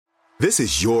This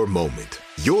is your moment,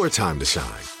 your time to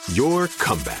shine, your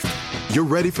comeback. You're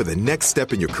ready for the next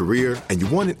step in your career, and you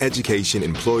want an education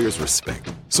employers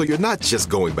respect. So you're not just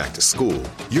going back to school,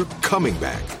 you're coming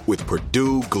back with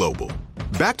Purdue Global.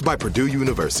 Backed by Purdue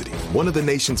University, one of the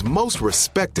nation's most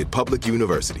respected public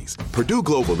universities, Purdue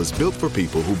Global is built for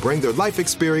people who bring their life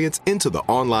experience into the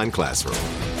online classroom.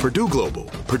 Purdue Global,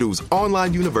 Purdue's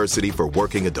online university for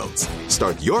working adults.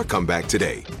 Start your comeback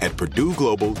today at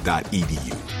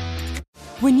purdueglobal.edu.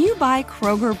 When you buy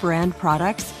Kroger brand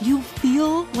products, you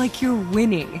feel like you're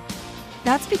winning.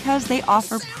 That's because they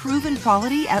offer proven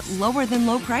quality at lower than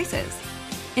low prices.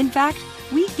 In fact,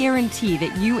 we guarantee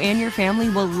that you and your family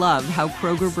will love how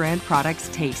Kroger brand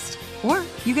products taste, or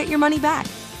you get your money back.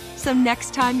 So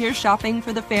next time you're shopping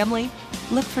for the family,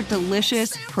 look for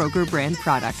delicious Kroger brand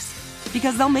products,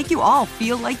 because they'll make you all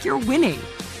feel like you're winning.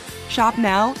 Shop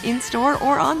now, in-store,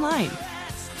 or online.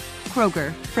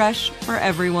 Kroger, fresh for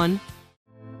everyone.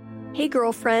 Hey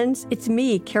girlfriends, it's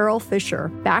me, Carol Fisher,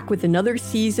 back with another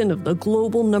season of the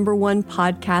global #1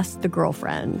 podcast, The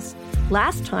Girlfriends.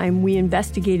 Last time, we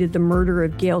investigated the murder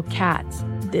of Gail Katz.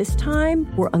 This time,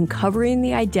 we're uncovering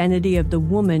the identity of the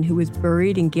woman who was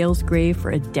buried in Gail's grave for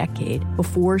a decade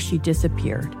before she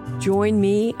disappeared. Join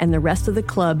me and the rest of the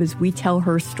club as we tell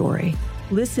her story.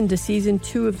 Listen to Season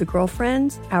 2 of The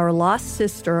Girlfriends, Our Lost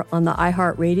Sister on the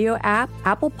iHeartRadio app,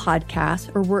 Apple Podcasts,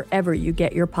 or wherever you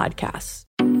get your podcasts.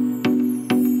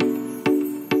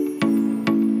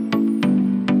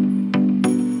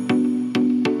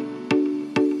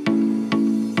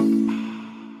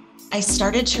 I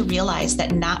started to realize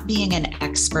that not being an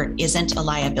expert isn't a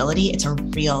liability, it's a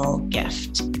real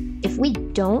gift. If we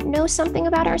don't know something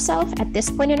about ourselves at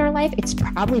this point in our life, it's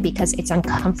probably because it's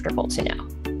uncomfortable to know.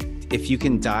 If you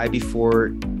can die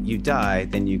before you die,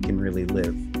 then you can really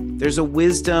live. There's a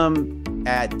wisdom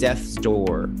at death's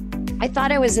door. I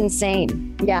thought I was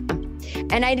insane. Yeah.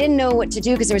 And I didn't know what to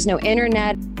do because there was no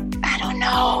internet. I don't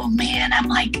know, man.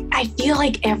 I feel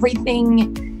like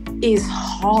everything is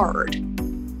hard.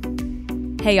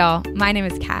 Hey y'all, my name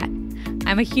is Kat.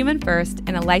 I'm a human first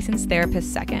and a licensed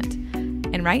therapist second.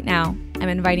 And right now, I'm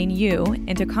inviting you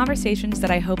into conversations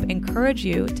that I hope encourage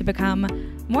you to become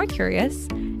more curious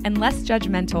and less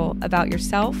judgmental about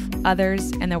yourself,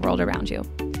 others, and the world around you.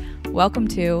 Welcome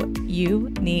to You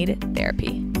Need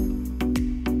Therapy.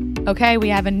 Okay, we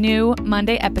have a new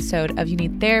Monday episode of You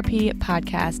Need Therapy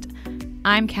podcast.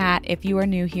 I'm Kat. If you are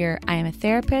new here, I am a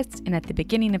therapist, and at the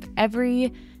beginning of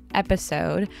every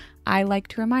episode, I like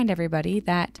to remind everybody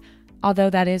that although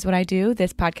that is what I do,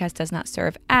 this podcast does not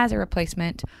serve as a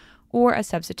replacement or a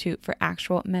substitute for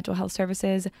actual mental health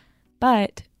services,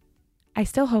 but I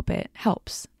still hope it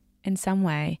helps in some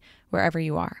way wherever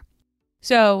you are.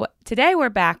 So today we're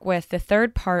back with the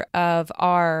third part of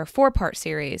our 4-part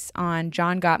series on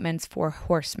John Gottman's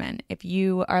Horseman. If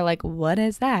you are like, what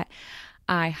is that?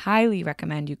 I highly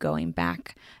recommend you going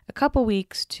back a couple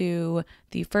weeks to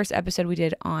the first episode we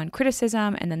did on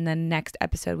criticism and then the next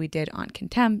episode we did on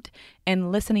contempt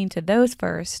and listening to those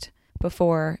first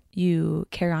before you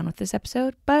carry on with this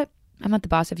episode. But I'm not the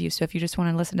boss of you, so if you just want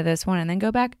to listen to this one and then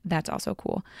go back, that's also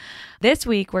cool. This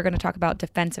week, we're going to talk about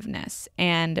defensiveness.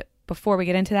 And before we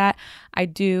get into that, I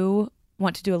do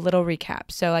want to do a little recap.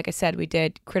 So like I said, we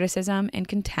did criticism and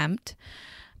contempt.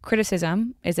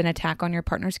 Criticism is an attack on your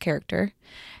partner's character.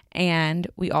 And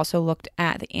we also looked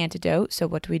at the antidote. So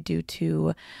what do we do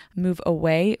to move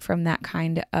away from that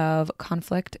kind of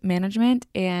conflict management?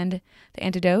 And the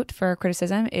antidote for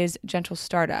criticism is gentle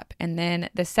startup. And then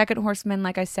the second horseman,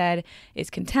 like I said,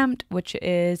 is contempt, which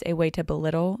is a way to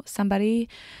belittle somebody,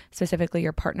 specifically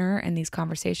your partner, in these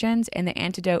conversations. And the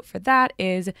antidote for that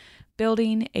is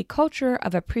building a culture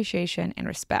of appreciation and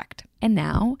respect. And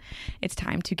now it's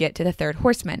time to get to the third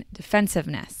horseman,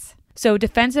 defensiveness. So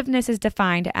defensiveness is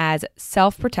defined as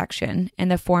self-protection in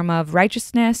the form of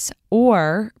righteousness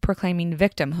or proclaiming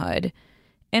victimhood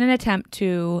in an attempt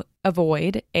to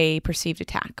avoid a perceived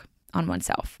attack on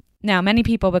oneself. Now, many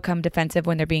people become defensive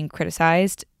when they're being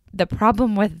criticized. The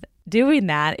problem with doing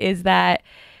that is that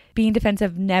being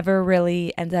defensive never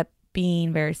really ends up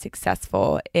being very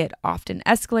successful. It often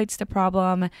escalates the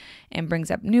problem and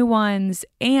brings up new ones,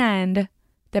 and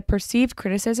the perceived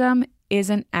criticism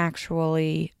isn't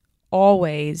actually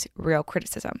always real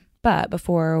criticism. But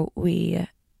before we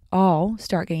all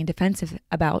start getting defensive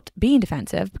about being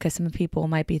defensive, because some people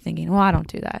might be thinking, well, I don't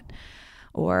do that,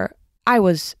 or I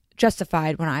was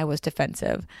justified when I was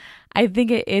defensive, I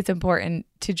think it is important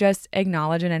to just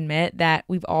acknowledge and admit that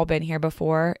we've all been here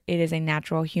before. It is a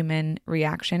natural human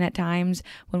reaction at times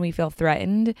when we feel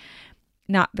threatened.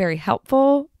 Not very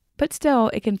helpful, but still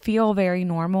it can feel very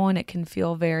normal and it can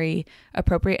feel very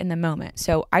appropriate in the moment.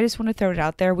 So I just want to throw it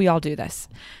out there. We all do this.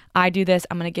 I do this.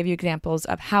 I'm going to give you examples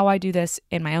of how I do this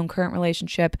in my own current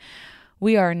relationship.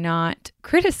 We are not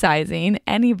criticizing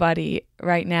anybody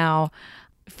right now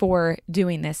for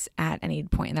doing this at any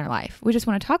point in their life. We just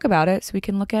want to talk about it so we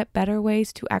can look at better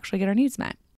ways to actually get our needs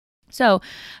met. So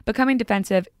becoming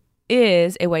defensive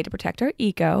is a way to protect our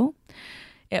ego.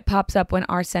 It pops up when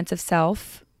our sense of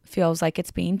self feels like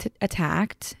it's being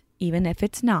attacked, even if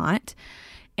it's not.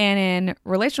 And in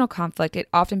relational conflict, it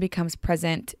often becomes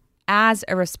present as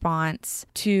a response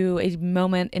to a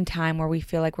moment in time where we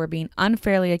feel like we're being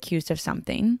unfairly accused of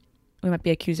something. We might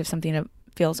be accused of something that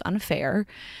feels unfair.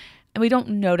 And we don't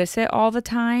notice it all the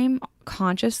time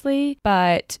consciously,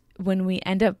 but when we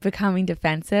end up becoming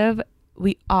defensive,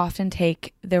 we often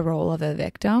take the role of a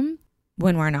victim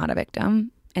when we're not a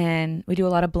victim. And we do a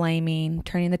lot of blaming,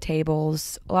 turning the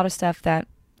tables, a lot of stuff that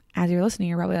as you're listening,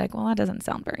 you're probably like, well, that doesn't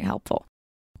sound very helpful.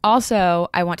 Also,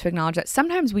 I want to acknowledge that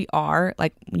sometimes we are,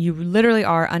 like you literally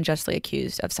are unjustly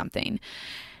accused of something.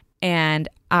 And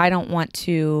I don't want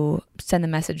to send the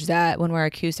message that when we're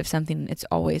accused of something, it's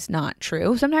always not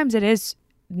true. Sometimes it is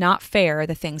not fair,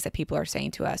 the things that people are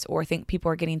saying to us, or think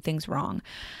people are getting things wrong.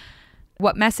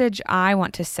 What message I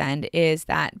want to send is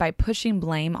that by pushing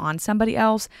blame on somebody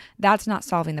else, that's not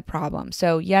solving the problem.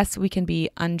 So yes, we can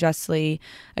be unjustly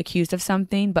accused of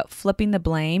something, but flipping the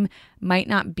blame might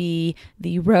not be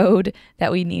the road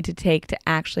that we need to take to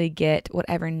actually get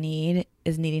whatever need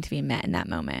is needing to be met in that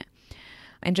moment.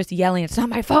 And just yelling, it's not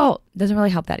my fault, doesn't really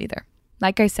help that either.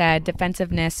 Like I said,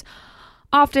 defensiveness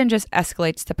often just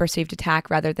escalates the perceived attack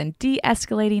rather than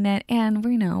de-escalating it. And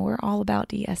we know we're all about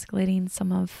de-escalating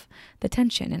some of the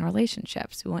tension in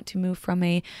relationships. We want to move from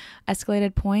a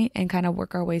escalated point and kind of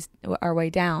work our way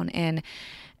down. And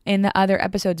in the other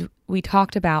episodes, we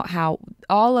talked about how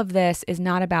all of this is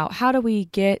not about how do we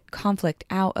get conflict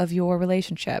out of your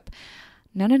relationship.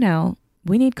 No.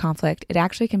 We need conflict. It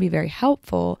actually can be very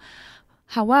helpful.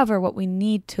 However, what we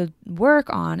need to work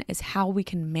on is how we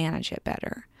can manage it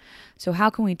better. So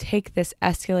how can we take this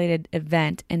escalated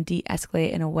event and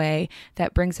de-escalate in a way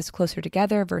that brings us closer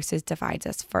together versus divides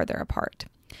us further apart?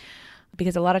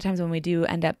 Because a lot of times when we do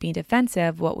end up being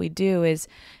defensive, what we do is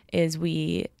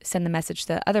we send the message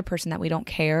to the other person that we don't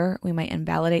care. We might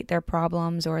invalidate their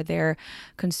problems or their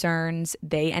concerns.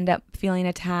 They end up feeling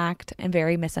attacked and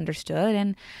very misunderstood.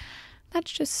 And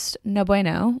that's just no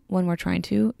bueno when we're trying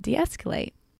to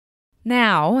de-escalate.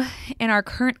 Now, in our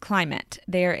current climate,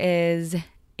 there is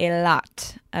a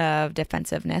lot of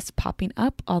defensiveness popping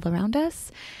up all around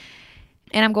us.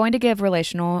 And I'm going to give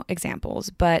relational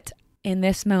examples, but in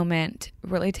this moment,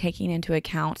 really taking into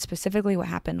account specifically what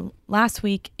happened last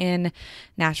week in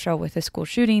Nashville with the school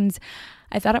shootings,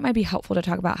 I thought it might be helpful to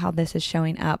talk about how this is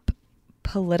showing up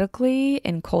politically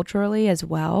and culturally as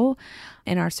well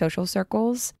in our social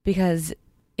circles, because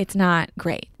it's not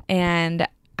great. And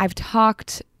I've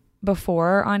talked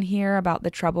before on here about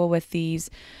the trouble with these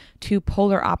two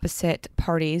polar opposite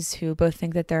parties who both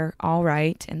think that they're all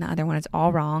right and the other one is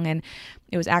all wrong. And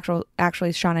it was actually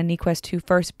Shauna Niequist who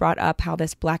first brought up how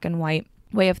this black and white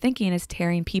way of thinking is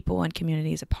tearing people and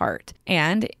communities apart.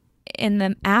 And in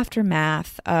the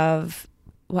aftermath of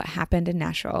what happened in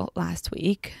Nashville last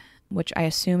week, which I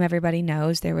assume everybody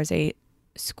knows, there was a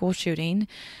school shooting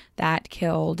that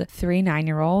killed 3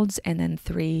 9-year-olds and then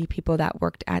 3 people that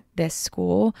worked at this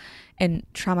school and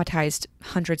traumatized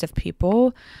hundreds of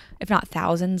people, if not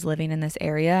thousands, living in this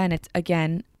area. And it's,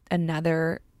 again,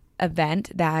 another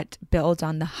event that builds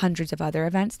on the hundreds of other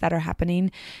events that are happening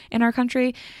in our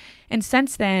country. And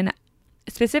since then,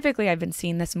 specifically, I've been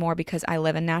seeing this more because I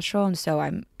live in Nashville, and so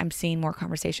I'm seeing more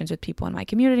conversations with people in my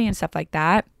community and stuff like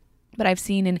that. But I've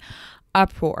seen an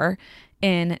uproar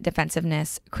in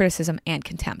defensiveness, criticism, and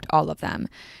contempt, all of them.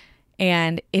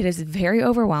 And it is very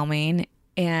overwhelming,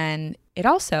 and it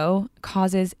also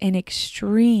causes an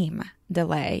extreme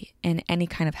delay in any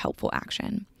kind of helpful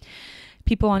action.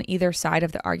 People on either side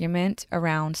of the argument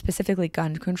around specifically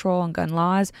gun control and gun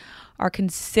laws are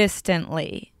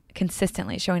consistently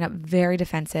showing up very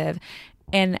defensive.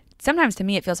 And sometimes to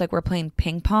me, it feels like we're playing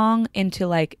ping pong into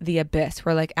like the abyss.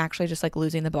 We're like actually just like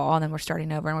losing the ball, and then we're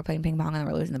starting over and we're playing ping pong and then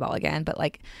we're losing the ball again. But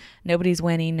like nobody's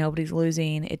winning, nobody's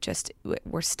losing.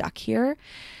 We're stuck here.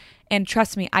 And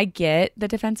trust me, I get the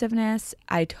defensiveness.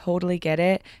 I totally get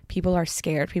it. People are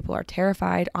scared. People are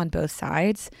terrified on both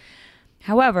sides.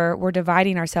 However, we're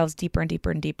dividing ourselves deeper and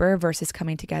deeper and deeper versus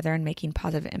coming together and making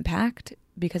positive impact,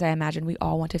 because I imagine we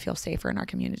all want to feel safer in our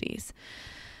communities.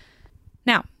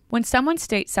 Now, when someone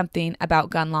states something about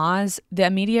gun laws, the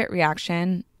immediate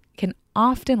reaction can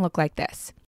often look like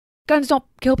this. guns don't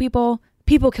kill people,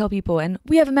 people kill people, and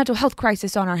we have a mental health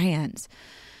crisis on our hands.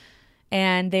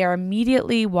 And they are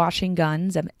immediately washing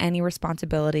guns of any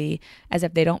responsibility as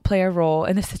if they don't play a role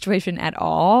in the situation at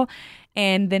all,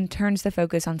 and then turns the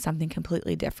focus on something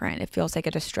completely different. It feels like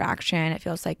a distraction. It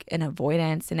feels like an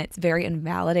avoidance, and it's very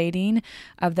invalidating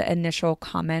of the initial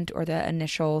comment or the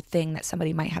initial thing that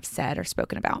somebody might have said or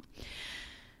spoken about.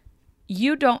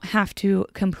 You don't have to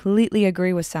completely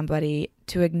agree with somebody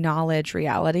to acknowledge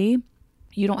reality.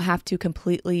 You don't have to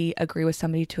completely agree with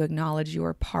somebody to acknowledge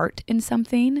your part in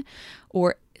something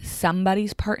or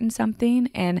somebody's part in something.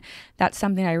 And that's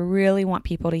something I really want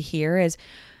people to hear is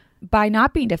by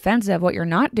not being defensive, what you're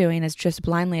not doing is just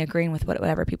blindly agreeing with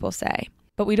whatever people say.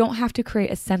 But we don't have to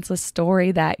create a senseless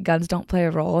story that guns don't play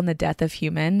a role in the death of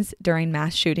humans during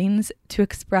mass shootings to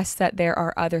express that there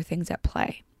are other things at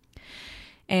play.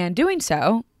 And doing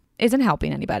so isn't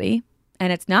helping anybody.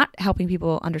 And it's not helping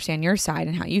people understand your side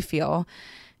and how you feel.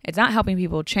 It's not helping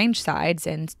people change sides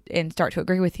and start to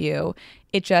agree with you.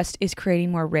 It just is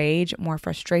creating more rage, more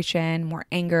frustration, more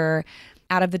anger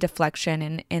out of the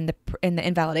deflection and the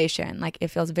invalidation. Like it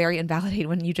feels very invalidating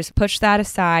when you just push that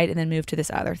aside and then move to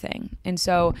this other thing. And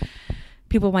so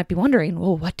people might be wondering,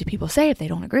 well, what do people say if they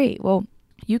don't agree? Well,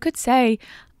 you could say,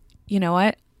 you know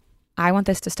what? I want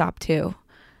this to stop too.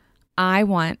 I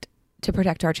want to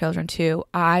protect our children too.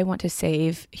 I want to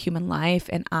save human life,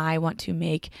 and I want to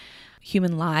make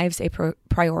human lives a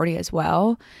priority as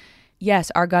well.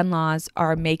 Yes, our gun laws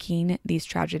are making these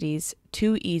tragedies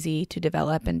too easy to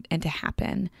develop and to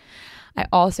happen. I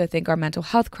also think our mental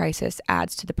health crisis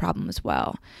adds to the problem as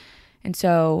well. And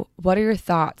so what are your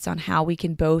thoughts on how we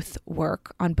can both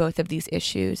work on both of these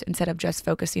issues instead of just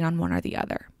focusing on one or the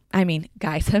other? I mean,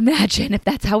 guys, imagine if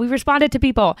that's how we responded to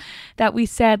people, that we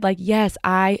said like, yes,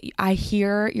 I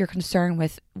hear your concern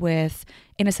with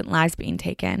innocent lives being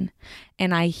taken.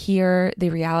 And I hear the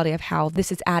reality of how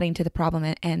this is adding to the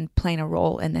problem and playing a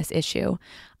role in this issue.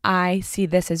 I see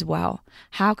this as well.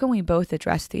 How can we both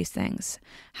address these things?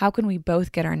 How can we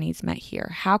both get our needs met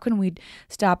here? How can we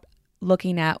stop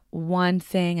looking at one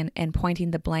thing and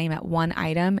pointing the blame at one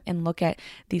item and look at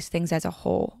these things as a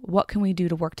whole? What can we do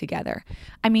to work together?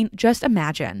 I mean, just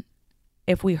imagine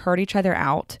if we heard each other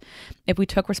out, if we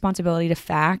took responsibility to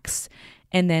facts,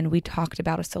 and then we talked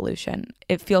about a solution.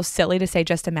 It feels silly to say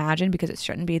just imagine because it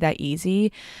shouldn't be that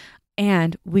easy.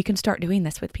 And we can start doing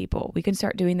this with people. We can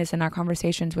start doing this in our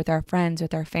conversations with our friends,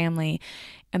 with our family,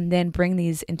 and then bring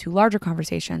these into larger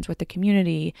conversations with the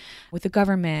community, with the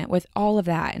government, with all of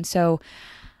that. And so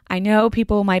I know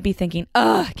people might be thinking,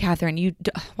 Catherine,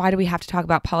 why do we have to talk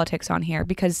about politics on here?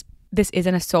 Because this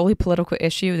isn't a solely political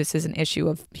issue. This is an issue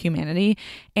of humanity.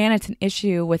 And it's an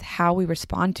issue with how we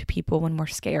respond to people when we're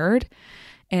scared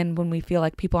and when we feel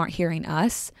like people aren't hearing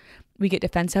us. We get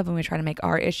defensive when we try to make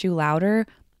our issue louder.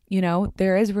 You know,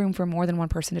 there is room for more than one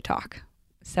person to talk.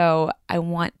 So I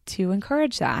want to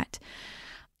encourage that.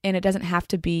 And it doesn't have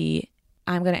to be,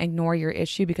 I'm going to ignore your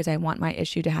issue because I want my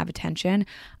issue to have attention.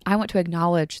 I want to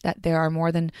acknowledge that there are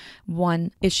more than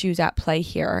one issues at play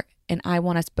here. And I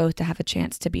want us both to have a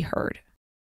chance to be heard.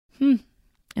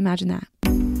 Imagine that.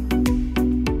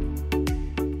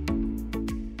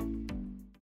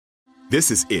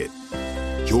 This is it.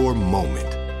 Your moment.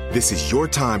 This is your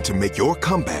time to make your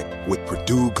comeback with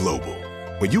Purdue Global.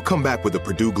 When you come back with a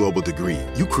Purdue Global degree,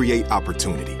 you create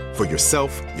opportunity for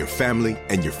yourself, your family,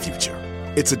 and your future.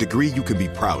 It's a degree you can be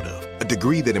proud of, a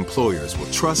degree that employers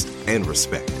will trust and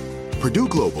respect. Purdue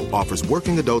Global offers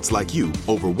working adults like you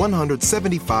over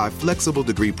 175 flexible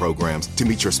degree programs to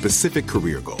meet your specific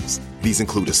career goals. These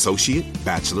include associate,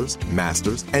 bachelor's,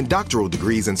 master's, and doctoral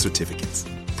degrees and certificates.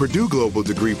 Purdue Global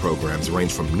degree programs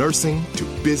range from nursing to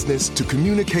business to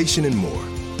communication and more.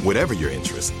 Whatever your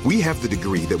interest, we have the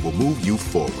degree that will move you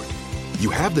forward.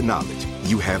 You have the knowledge,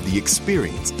 you have the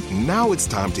experience. Now it's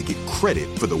time to get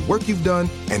credit for the work you've done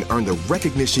and earn the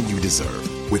recognition you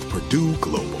deserve with Purdue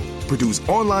Global, Purdue's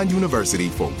online university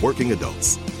for working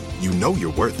adults. You know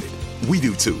you're worth it. We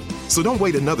do too. So don't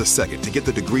wait another second to get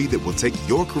the degree that will take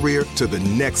your career to the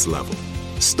next level.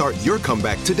 Start your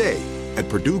comeback today at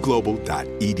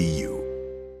purdueglobal.edu.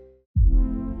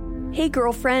 Hey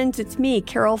girlfriends, it's me,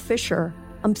 Carol Fisher.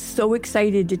 I'm so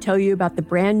excited to tell you about the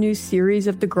brand new series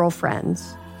of The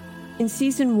Girlfriends. In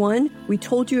season 1, we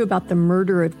told you about the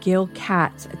murder of Gail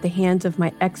Katz at the hands of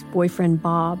my ex-boyfriend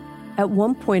Bob. At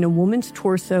one point, a woman's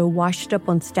torso washed up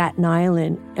on Staten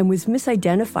Island and was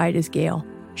misidentified as Gail.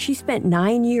 She spent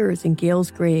 9 years in Gail's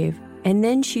grave, and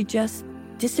then she just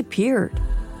disappeared.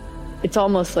 It's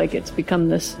almost like it's become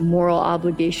this moral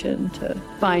obligation to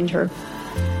find her.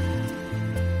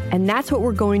 And that's what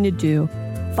we're going to do.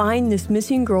 Find this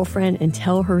missing girlfriend and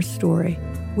tell her story.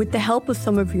 With the help of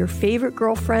some of your favorite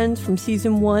girlfriends from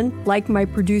season 1, like my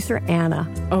producer, Anna.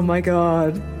 Oh my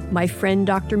God. My friend,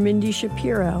 Dr. Mindy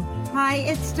Shapiro. Hi,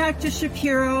 it's Dr.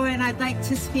 Shapiro, and I'd like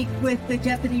to speak with the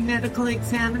Deputy Medical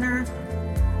Examiner.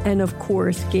 And of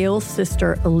course, Gail's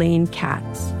sister, Elaine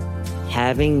Katz.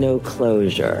 Having no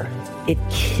closure, it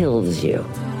kills you.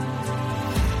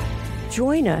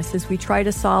 Join us as we try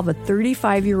to solve a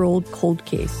 35-year-old cold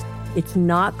case. It's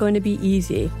not going to be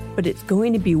easy, but it's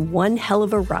going to be one hell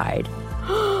of a ride.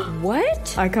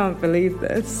 What? I can't believe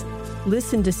this.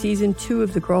 Listen to season 2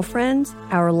 of The Girlfriends,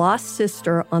 Our Lost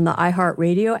Sister on the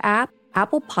iHeartRadio app,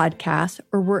 Apple Podcasts,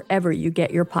 or wherever you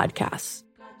get your podcasts.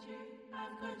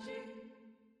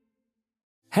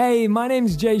 Hey, my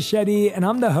name's Jay Shetty, and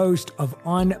I'm the host of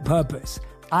On Purpose.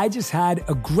 I just had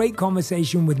a great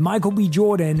conversation with Michael B.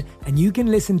 Jordan, and you can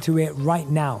listen to it right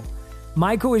now.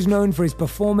 Michael is known for his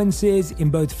performances in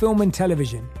both film and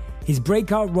television. His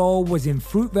breakout role was in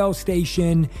Fruitvale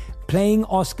Station, playing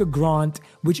Oscar Grant,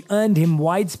 which earned him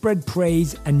widespread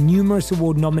praise and numerous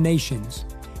award nominations.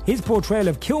 His portrayal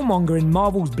of Killmonger in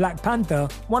Marvel's Black Panther,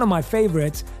 one of my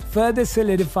favorites, further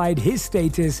solidified his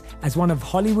status as one of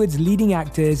Hollywood's leading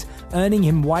actors, earning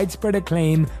him widespread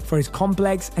acclaim for his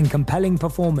complex and compelling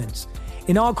performance.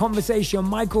 In our conversation,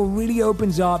 Michael really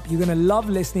opens up. You're going to love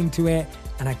listening to it,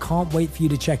 and I can't wait for you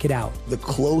to check it out. The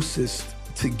closest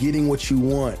to getting what you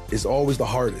want is always the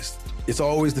hardest. It's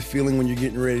always the feeling when you're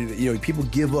getting ready to, people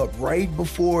give up right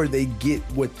before they get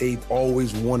what they've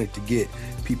always wanted to get.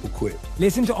 People quit.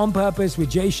 Listen to On Purpose with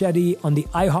Jay Shetty on the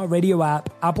iHeartRadio app,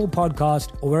 Apple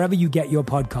Podcast, or wherever you get your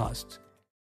podcasts.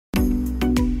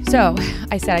 So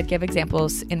I said I'd give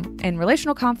examples in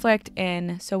relational conflict,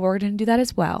 and so we're going to do that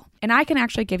as well. And I can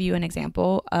actually give you an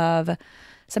example of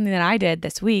something that I did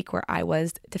this week where I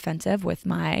was defensive with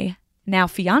my now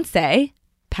fiance,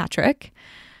 Patrick.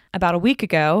 About a week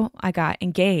ago, I got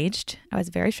engaged. I was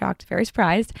very shocked, very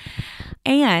surprised.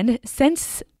 And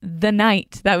since the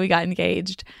night that we got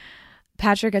engaged,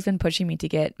 Patrick has been pushing me to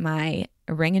get my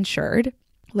ring insured.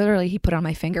 Literally, he put it on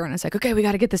my finger and I was like, okay, we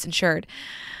got to get this insured,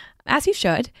 as he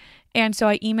should. And so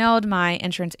I emailed my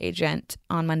insurance agent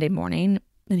on Monday morning,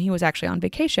 and he was actually on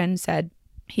vacation, said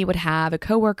he would have a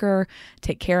coworker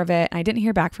take care of it. And I didn't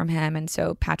hear back from him. And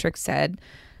so Patrick said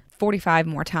 45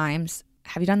 more times,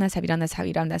 have you done this? Have you done this? Have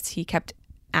you done this? He kept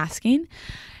asking.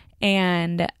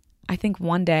 And I think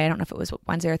one day, I don't know if it was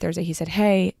Wednesday or Thursday, he said,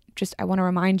 hey, I want to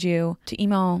remind you to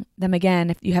email them again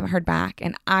if you haven't heard back.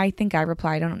 And I think I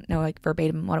replied, I don't know like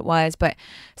verbatim what it was, but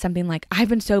something like, I've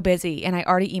been so busy and I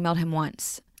already emailed him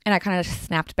once. And I kind of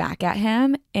snapped back at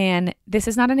him. And this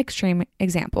is not an extreme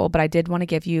example, but I did want to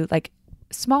give you like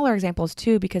smaller examples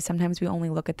too, because sometimes we only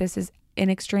look at this as in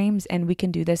extremes, and we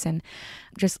can do this in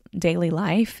just daily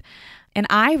life. And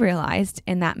I realized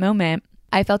in that moment,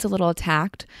 I felt a little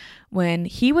attacked when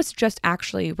he was just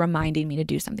actually reminding me to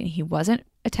do something. He wasn't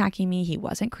attacking me. He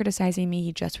wasn't criticizing me.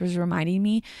 He just was reminding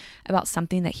me about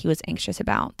something that he was anxious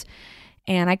about.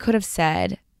 And I could have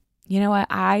said, you know what?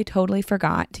 I totally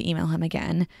forgot to email him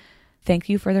again. Thank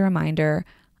you for the reminder.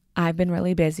 I've been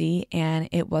really busy and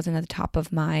it wasn't at the top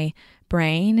of my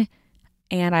brain.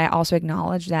 And I also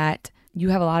acknowledge that you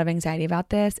have a lot of anxiety about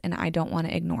this, and I don't want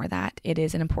to ignore that. It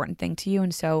is an important thing to you.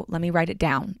 And so let me write it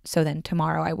down so then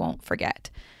tomorrow I won't forget.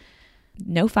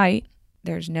 No fight.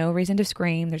 There's no reason to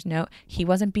scream. He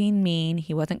wasn't being mean.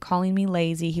 He wasn't calling me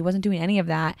lazy. He wasn't doing any of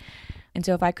that. And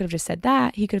so if I could have just said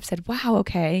that, he could have said, wow,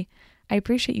 okay, I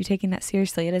appreciate you taking that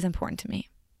seriously. It is important to me.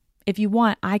 If you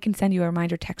want, I can send you a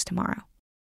reminder text tomorrow.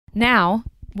 Now,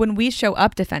 when we show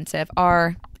up defensive,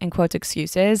 our, in quotes,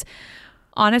 excuses,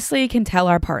 honestly can tell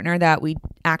our partner that we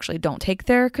actually don't take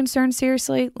their concerns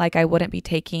seriously. Like I wouldn't be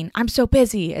taking, I'm so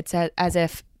busy. It's as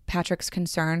if Patrick's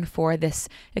concern for this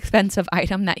expensive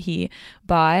item that he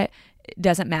bought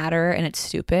doesn't matter and it's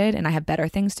stupid and I have better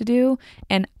things to do.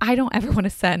 And I don't ever want to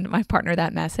send my partner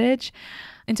that message.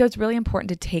 And so it's really important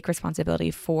to take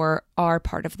responsibility for our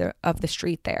part of the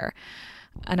street there.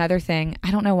 Another thing,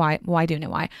 I don't know why, well, I do know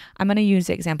why. I'm going to use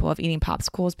the example of eating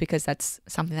popsicles because that's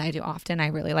something that I do often. I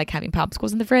really like having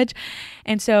popsicles in the fridge.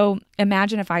 And so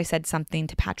imagine if I said something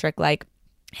to Patrick like,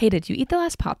 hey, did you eat the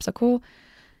last popsicle?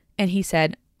 And he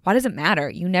said, why does it matter?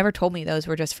 You never told me those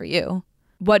were just for you.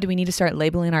 What, do we need to start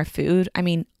labeling our food? I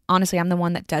mean, honestly, I'm the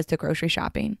one that does the grocery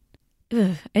shopping.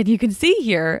 Ugh. And you can see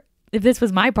here, if this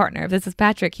was my partner, if this is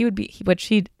Patrick, he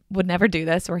would never do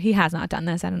this, or he has not done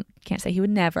this. I can't say he would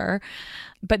never,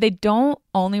 but they don't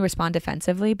only respond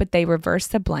defensively, but they reverse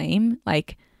the blame.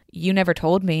 Like, you never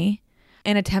told me,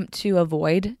 an attempt to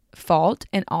avoid fault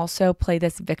and also play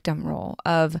this victim role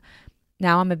of,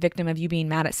 now I'm a victim of you being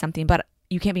mad at something, but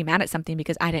you can't be mad at something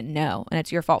because I didn't know and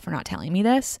it's your fault for not telling me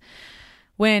this.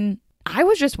 When I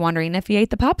was just wondering if he ate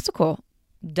the popsicle.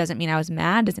 Doesn't mean I was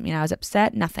mad, doesn't mean I was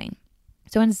upset, nothing.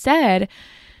 So instead,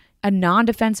 a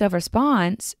non-defensive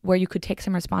response where you could take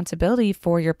some responsibility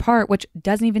for your part, which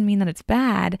doesn't even mean that it's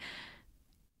bad,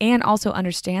 and also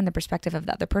understand the perspective of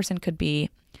the other person could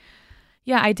be,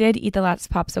 yeah, I did eat the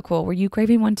last popsicle. Were you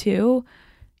craving one too?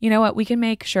 You know what? We can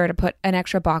make sure to put an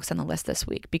extra box on the list this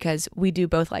week because we do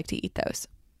both like to eat those.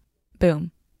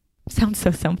 Boom. Sounds so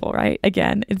simple, right?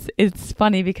 Again, it's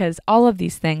funny because all of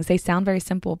these things, they sound very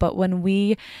simple, but when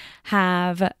we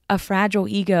have a fragile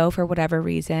ego for whatever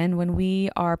reason, when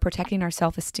we are protecting our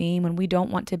self-esteem, when we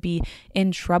don't want to be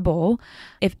in trouble,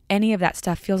 if any of that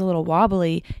stuff feels a little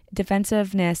wobbly,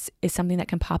 defensiveness is something that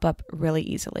can pop up really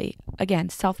easily. Again,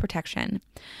 self-protection.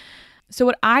 So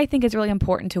what I think is really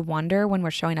important to wonder when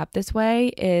we're showing up this way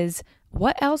is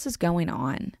what else is going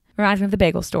on? Reminds me of the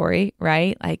bagel story,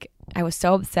 right? Like, I was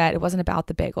so upset. It wasn't about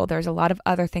the bagel. There's a lot of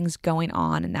other things going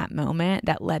on in that moment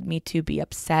that led me to be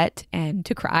upset and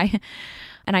to cry.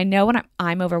 And I know when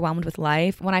I'm overwhelmed with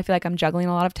life, when I feel like I'm juggling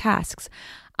a lot of tasks,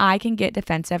 I can get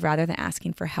defensive rather than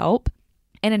asking for help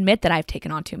and admit that I've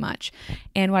taken on too much.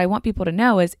 And what I want people to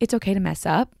know is it's okay to mess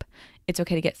up. It's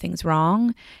okay to get things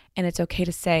wrong. And it's okay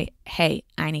to say, hey,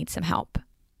 I need some help.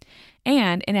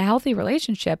 And in a healthy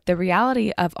relationship, the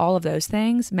reality of all of those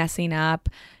things, messing up,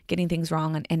 getting things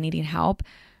wrong, and needing help,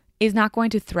 is not going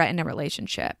to threaten a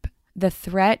relationship. The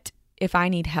threat, if I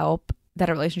need help, that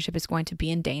a relationship is going to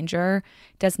be in danger,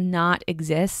 does not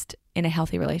exist in a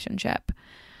healthy relationship.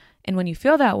 And when you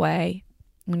feel that way,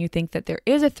 when you think that there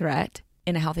is a threat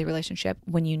in a healthy relationship,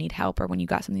 when you need help or when you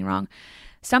got something wrong,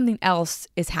 something else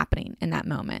is happening in that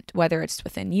moment, whether it's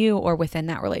within you or within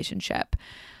that relationship.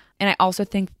 And I also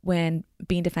think when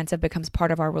being defensive becomes part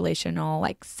of our relational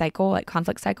cycle,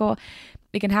 conflict cycle,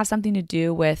 it can have something to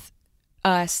do with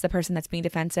us, the person that's being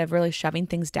defensive, really shoving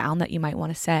things down that you might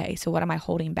want to say. So what am I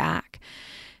holding back?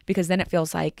 Because then it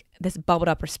feels like this bubbled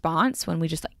up response when we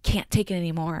just can't take it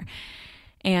anymore.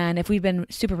 And if we've been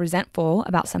super resentful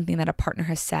about something that a partner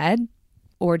has said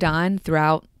or done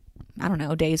throughout, I don't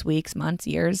know, days, weeks, months,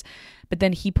 years, but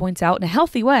then he points out in a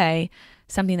healthy way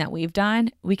something that we've done,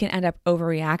 we can end up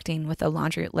overreacting with a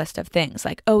laundry list of things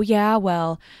like, oh yeah,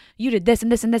 well, you did this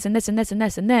and this and this and this and this and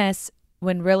this and this,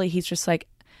 when really he's just like,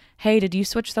 hey, did you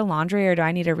switch the laundry or do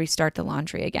I need to restart the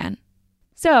laundry again?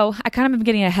 So I kind of am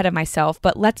getting ahead of myself,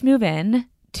 but let's move in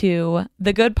to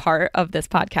the good part of this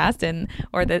podcast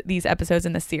these episodes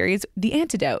in the series, the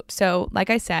antidote. So like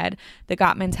I said, the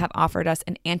Gottmans have offered us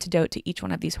an antidote to each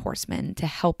one of these horsemen to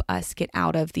help us get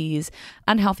out of these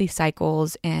unhealthy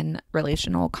cycles and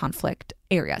relational conflict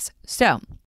areas. So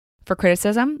for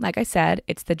criticism, like I said,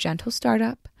 it's the gentle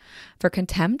startup. For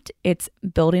contempt, it's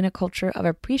building a culture of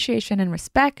appreciation and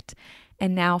respect.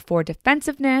 And now for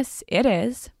defensiveness, it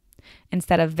is,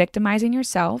 instead of victimizing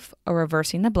yourself or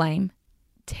reversing the blame,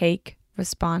 take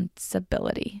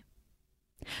responsibility,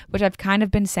 which I've kind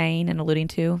of been saying and alluding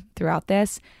to throughout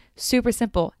this. Super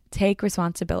simple. Take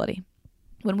responsibility.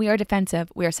 When we are defensive,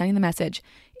 we are sending the message,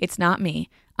 it's not me,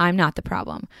 I'm not the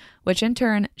problem, which in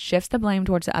turn shifts the blame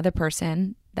towards the other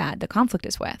person that the conflict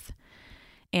is with.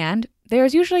 And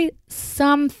there's usually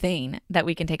something that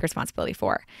we can take responsibility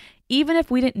for. Even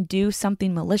if we didn't do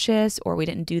something malicious or we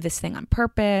didn't do this thing on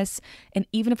purpose, and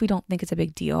even if we don't think it's a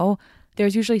big deal,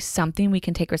 there's usually something we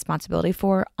can take responsibility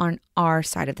for on our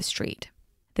side of the street.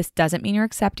 This doesn't mean you're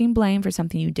accepting blame for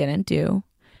something you didn't do.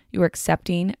 You're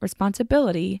accepting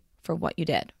responsibility for what you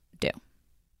did do.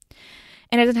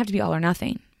 And it doesn't have to be all or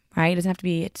nothing, right? It doesn't have to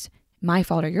be it's my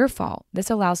fault or your fault. This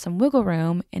allows some wiggle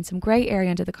room and some gray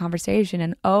area into the conversation.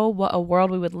 And oh, what a world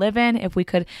we would live in if we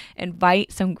could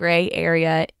invite some gray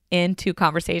area into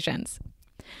conversations.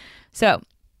 So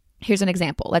here's an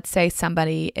example. Let's say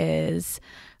somebody is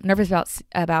nervous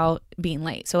about being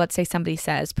late. So let's say somebody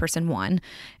says, person one,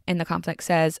 and the conflict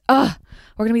says, oh,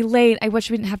 we're going to be late. I wish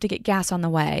we didn't have to get gas on the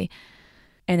way.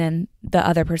 And then the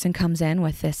other person comes in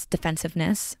with this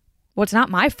defensiveness. Well, it's not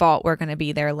my fault we're going to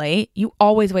be there late. You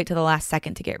always wait till the last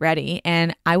second to get ready.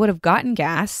 And I would have gotten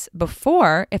gas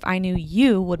before if I knew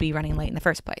you would be running late in the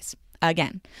first place.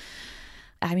 Again,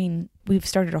 I mean, we've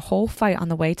started a whole fight on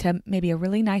the way to maybe a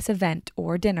really nice event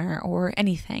or dinner or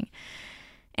anything.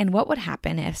 And what would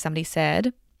happen if somebody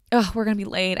said, oh, we're going to be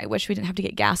late. I wish we didn't have to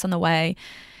get gas on the way.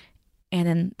 And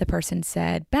then the person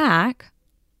said back,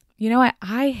 you know what?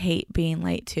 I hate being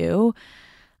late too.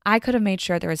 I could have made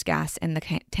sure there was gas in the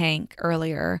tank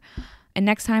earlier. And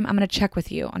next time I'm going to check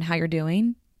with you on how you're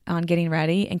doing on getting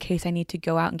ready in case I need to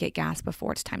go out and get gas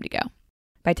before it's time to go.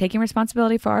 By taking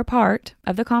responsibility for our part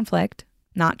of the conflict,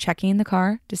 not checking the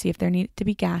car to see if there needed to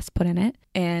be gas put in it,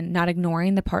 and not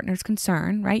ignoring the partner's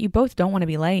concern, right? You both don't want to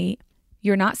be late.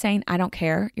 You're not saying, I don't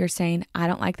care. You're saying, I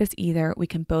don't like this either. We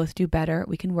can both do better.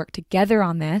 We can work together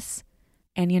on this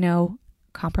and,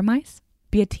 compromise,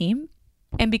 be a team.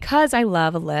 And because I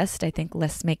love a list, I think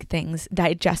lists make things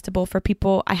digestible for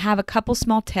people. I have a couple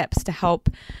small tips to help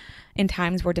in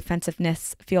times where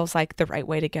defensiveness feels like the right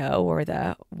way to go or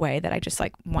the way that I just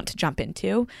want to jump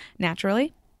into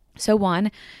naturally. So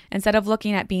 1, instead of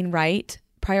looking at being right,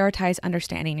 prioritize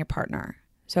understanding your partner.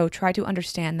 So try to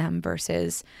understand them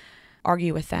versus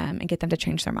argue with them and get them to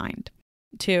change their mind.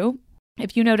 2,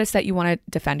 if you notice that you want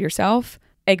to defend yourself,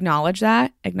 acknowledge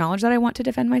that I want to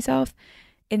defend myself,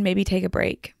 and maybe take a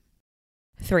break.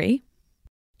 3,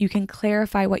 you can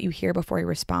clarify what you hear before you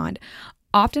respond.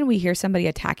 Often we hear somebody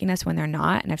attacking us when they're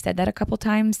not, and I've said that a couple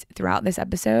times throughout this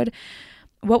episode.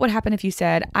 What would happen if you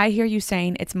said, I hear you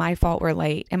saying it's my fault we're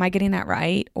late. Am I getting that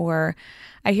right? Or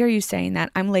I hear you saying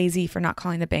that I'm lazy for not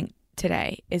calling the bank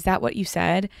today. Is that what you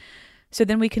said? So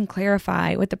then we can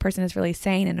clarify what the person is really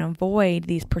saying and avoid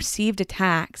these perceived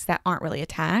attacks that aren't really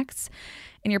attacks.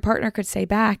 And your partner could say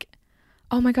back,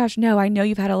 oh my gosh, no, I know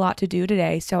you've had a lot to do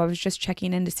today, so I was just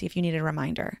checking in to see if you needed a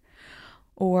reminder.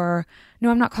 Or,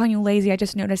 no, I'm not calling you lazy. I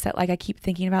just noticed that I keep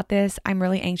thinking about this. I'm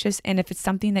really anxious. And if it's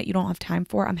something that you don't have time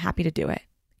for, I'm happy to do it.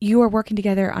 You are working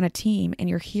together on a team and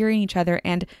you're hearing each other.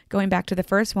 And going back to the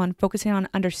first one, focusing on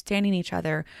understanding each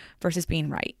other versus being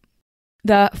right.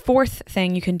 The 4th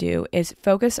thing you can do is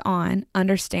focus on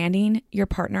understanding your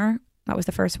partner. That was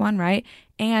the first one, right?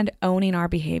 And owning our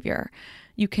behavior.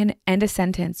 You can end a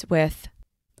sentence with,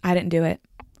 I didn't do it,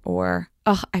 or,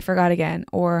 oh, I forgot again,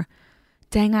 or,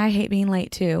 dang, I hate being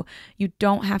late too. You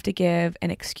don't have to give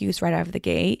an excuse right out of the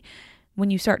gate.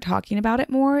 When you start talking about it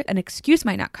more, an excuse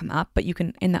might not come up, but you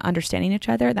can, in the understanding each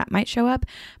other, that might show up,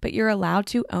 but you're allowed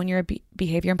to own your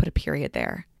behavior and put a period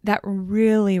there. That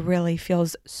really, really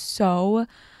feels so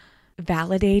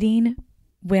validating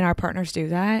when our partners do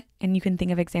that. And you can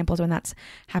think of examples when that's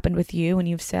happened with you, when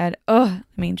you've said,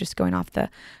 just going off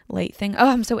the late thing,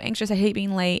 I'm so anxious, I hate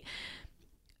being late.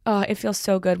 It feels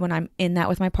so good when I'm in that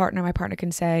with my partner. My partner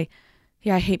can say,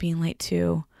 yeah, I hate being late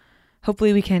too.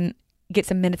 Hopefully we can get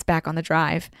some minutes back on the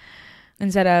drive.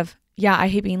 Instead of, yeah, I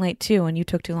hate being late too, and you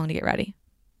took too long to get ready.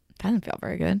 That doesn't feel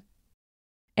very good.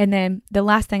 And then the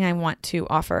last thing I want to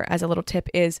offer as a little tip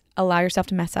is allow yourself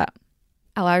to mess up.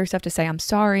 Allow yourself to say, I'm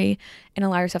sorry, and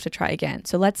allow yourself to try again.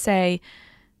 So let's say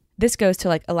this goes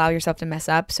to allow yourself to mess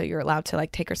up. So you're allowed to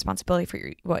take responsibility for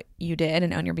what you did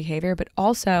and own your behavior. But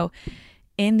also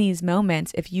in these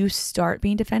moments, if you start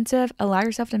being defensive, allow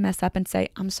yourself to mess up and say,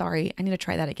 I'm sorry, I need to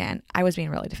try that again. I was being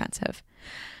really defensive.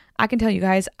 I can tell you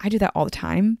guys, I do that all the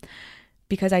time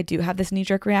because I do have this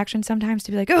knee-jerk reaction sometimes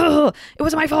to be like, oh, it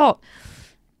wasn't my fault.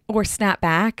 Or snap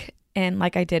back. And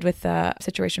like I did with the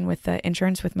situation with the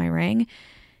insurance with my ring,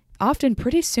 often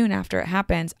pretty soon after it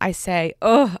happens, I say,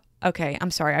 oh, okay,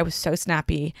 I'm sorry. I was so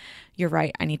snappy. You're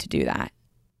right. I need to do that.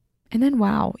 And then,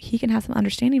 wow, he can have some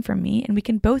understanding from me and we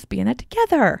can both be in that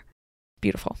together.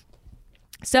 Beautiful.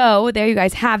 So there you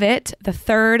guys have it. The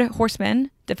 3rd horseman,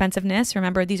 defensiveness.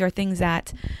 Remember, these are things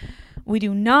that we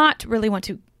do not really want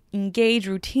to engage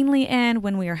routinely in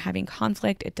when we are having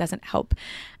conflict. It doesn't help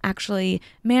actually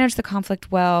manage the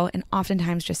conflict well, and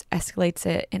oftentimes just escalates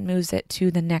it and moves it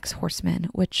to the next horseman,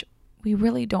 which we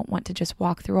really don't want to just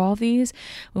walk through all these.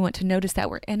 We want to notice that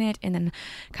we're in it and then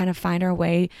kind of find our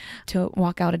way to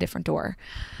walk out a different door.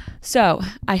 So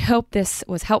I hope this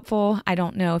was helpful. I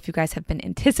don't know if you guys have been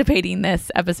anticipating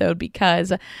this episode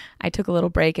because I took a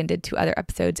little break and did 2 other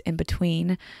episodes in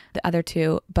between the other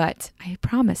 2, but I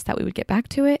promised that we would get back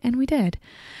to it, and we did.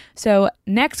 So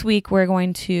next week, we're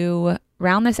going to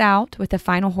round this out with the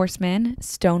final horseman,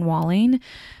 stonewalling,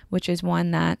 which is one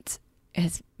that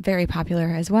is very popular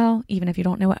as well, even if you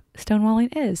don't know what stonewalling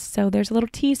is. So there's a little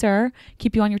teaser,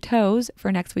 keep you on your toes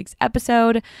for next week's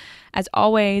episode. As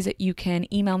always, you can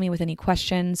email me with any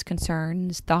questions,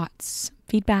 concerns, thoughts,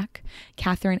 feedback,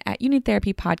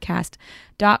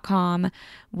 Catherine@YouNeedTherapyPodcast.com.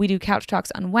 We do couch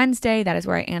talks on Wednesday. That is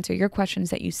where I answer your questions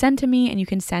that you send to me, and you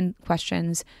can send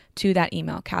questions to that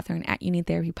email,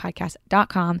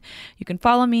 Catherine@YouNeedTherapyPodcast.com. You can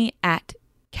follow me at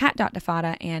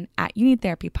cat.defada and at You Need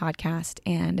Therapy Podcast.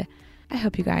 And I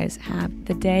hope you guys have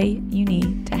the day you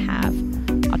need to have.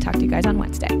 I'll talk to you guys on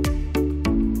Wednesday.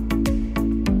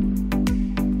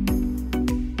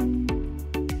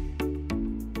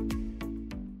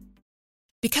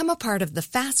 Become a part of the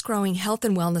fast-growing health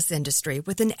and wellness industry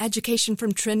with an education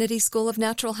from Trinity School of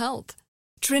Natural Health.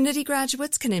 Trinity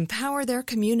graduates can empower their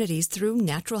communities through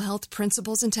natural health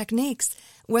principles and techniques,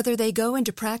 whether they go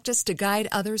into practice to guide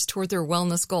others toward their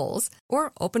wellness goals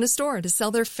or open a store to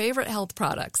sell their favorite health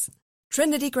products.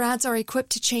 Trinity grads are equipped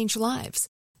to change lives.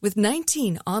 With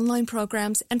 19 online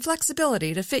programs and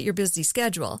flexibility to fit your busy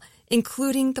schedule,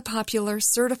 including the popular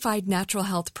Certified Natural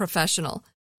Health Professional,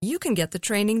 you can get the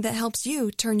training that helps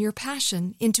you turn your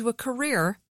passion into a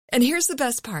career. And here's the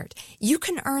best part. You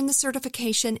can earn the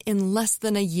certification in less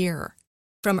than a year.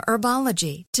 From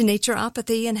herbology to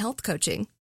naturopathy and health coaching,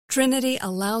 Trinity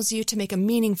allows you to make a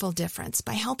meaningful difference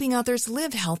by helping others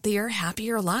live healthier,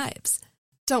 happier lives.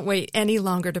 Don't wait any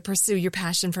longer to pursue your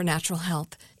passion for natural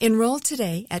health. Enroll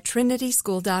today at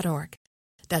trinityschool.org.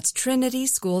 That's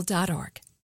trinityschool.org.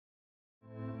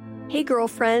 Hey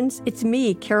girlfriends, it's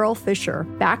me, Carol Fisher,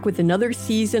 back with another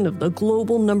season of the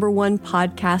global #1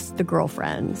 podcast, The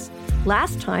Girlfriends.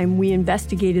 Last time, we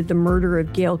investigated the murder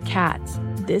of Gail Katz.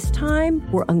 This time,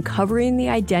 we're uncovering the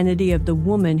identity of the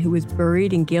woman who was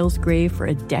buried in Gail's grave for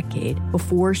a decade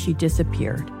before she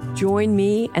disappeared. Join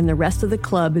me and the rest of the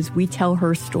club as we tell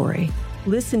her story.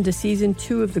 Listen to Season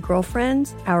 2 of The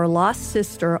Girlfriends, Our Lost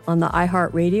Sister on the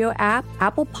iHeartRadio app,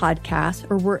 Apple Podcasts,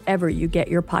 or wherever you get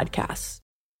your podcasts.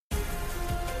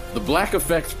 The Black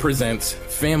Effect presents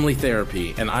Family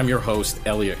Therapy, and I'm your host,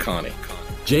 Elliot Connie.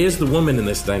 Jay is the woman in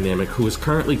this dynamic who is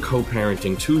currently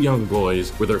co-parenting 2 young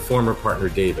boys with her former partner,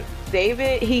 David.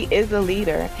 David, he is a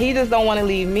leader. He just don't want to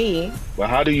leave me. But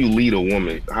how do you lead a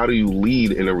woman? How do you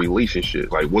lead in a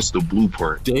relationship? Like, what's the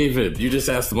blueprint? David, you just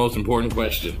asked the most important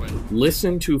question.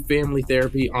 Listen to Family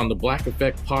Therapy on the Black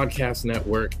Effect Podcast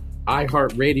Network,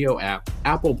 iHeartRadio app,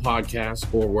 Apple Podcasts,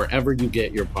 or wherever you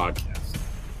get your podcasts.